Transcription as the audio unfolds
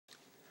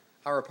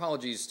Our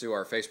apologies to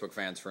our Facebook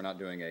fans for not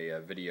doing a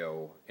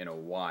video in a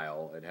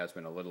while. It has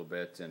been a little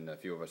bit, and a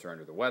few of us are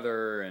under the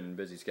weather and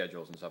busy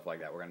schedules and stuff like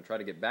that. We're going to try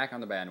to get back on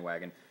the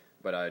bandwagon,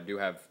 but I do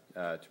have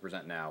to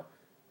present now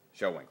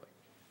Joe Winkley.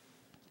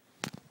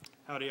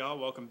 Howdy, y'all.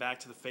 Welcome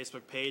back to the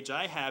Facebook page.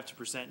 I have to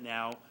present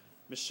now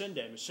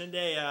Mshindae.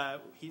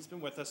 Mshindae, he's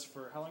been with us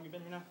for, how long have you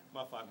been here now?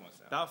 About 5 months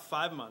now. About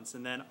 5 months,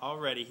 and then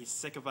already he's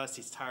sick of us,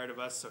 he's tired of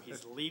us, so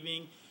he's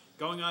leaving,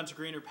 going on to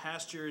greener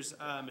pastures.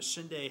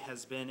 Mshindae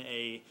has been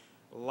a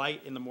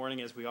light in the morning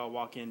as we all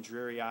walk in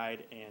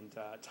dreary-eyed and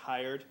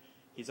tired.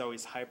 He's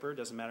always hyper.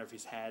 Doesn't matter if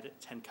he's had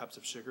 10 cups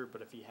of sugar,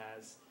 but if he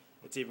has,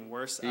 it's even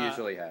worse. He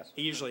usually has.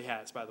 He usually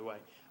has, by the way.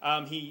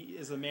 He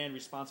is the man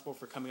responsible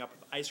for coming up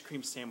with Ice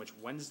Cream Sandwich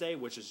Wednesday,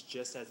 which is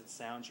just as it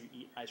sounds. You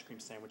eat ice cream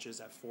sandwiches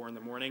at 4 in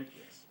the morning,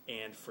 Yes.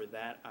 and for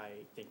that, I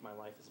think my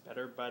life is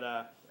better. But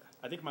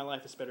I think my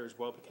life is better as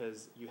well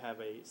because you have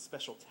a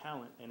special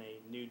talent and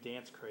a new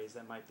dance craze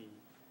that might be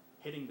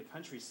hitting the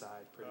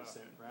countryside pretty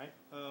soon, right?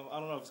 I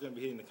don't know if it's going to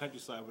be hitting the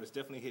countryside, but it's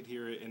definitely hit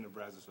here in the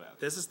Brazos Valley.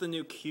 This is the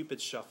new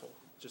Cupid Shuffle.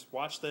 Just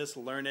watch this,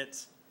 learn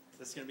it.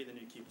 This is going to be the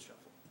new Cupid Shuffle.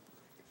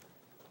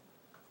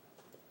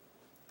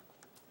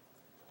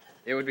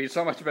 It would be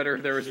so much better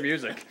if there was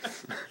music.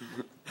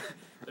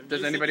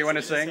 Does anybody want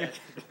to sing?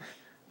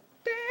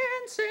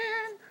 Dancing.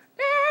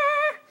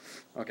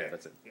 Okay,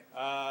 that's it.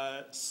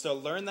 So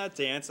learn that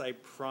dance. I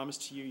promise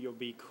to you, you'll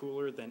be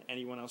cooler than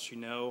anyone else you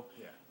know.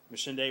 Yeah.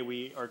 Mshindae,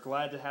 we are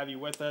glad to have you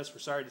with us. We're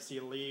sorry to see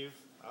you leave.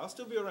 I'll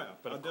still be around.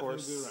 But I'll of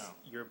course,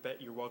 definitely be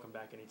around. you're welcome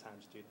back anytime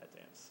to do that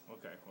dance.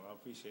 Okay, well, I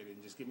appreciate it.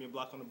 And just give me a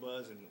block on the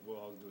buzz, and we'll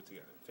all do it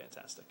together.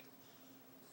 Fantastic.